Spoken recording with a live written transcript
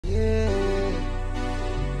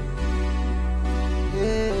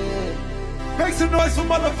some noise for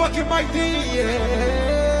motherfucking Mike D.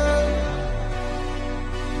 Yeah.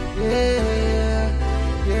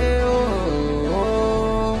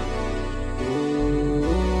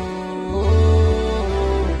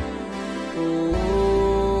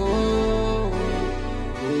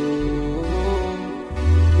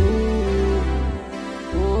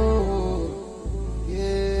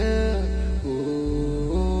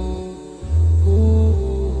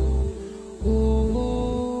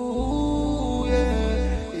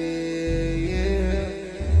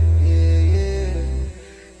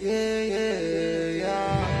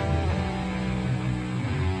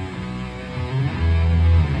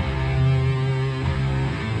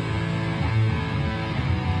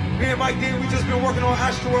 Me and Mike D, we just been working on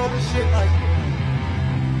Astroworld and shit like.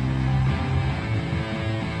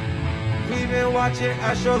 We been watching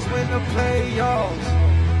Astros win the playoffs.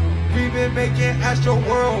 We been making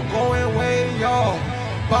Astroworld going way, y'all.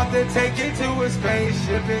 About to take it to a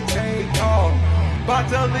spaceship and take off. About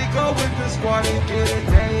to link up with the squad and get a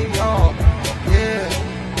day off. Yeah,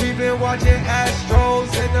 we been watching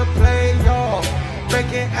Astros in the playoffs.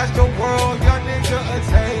 Making Astroworld, young nigga a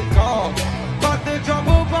take off. About to drop a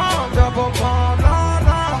bomb, la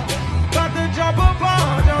la. About to drop a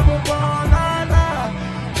bomb, la la.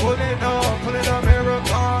 Pulling up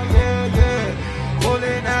Marathon, yeah.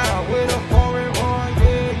 Pulling out with a foreign one,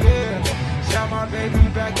 yeah. Shout my baby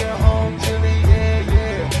back at home, chillin',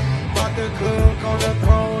 yeah. About to cook on the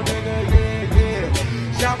throne, nigga,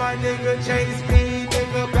 yeah. Shout my nigga Chase.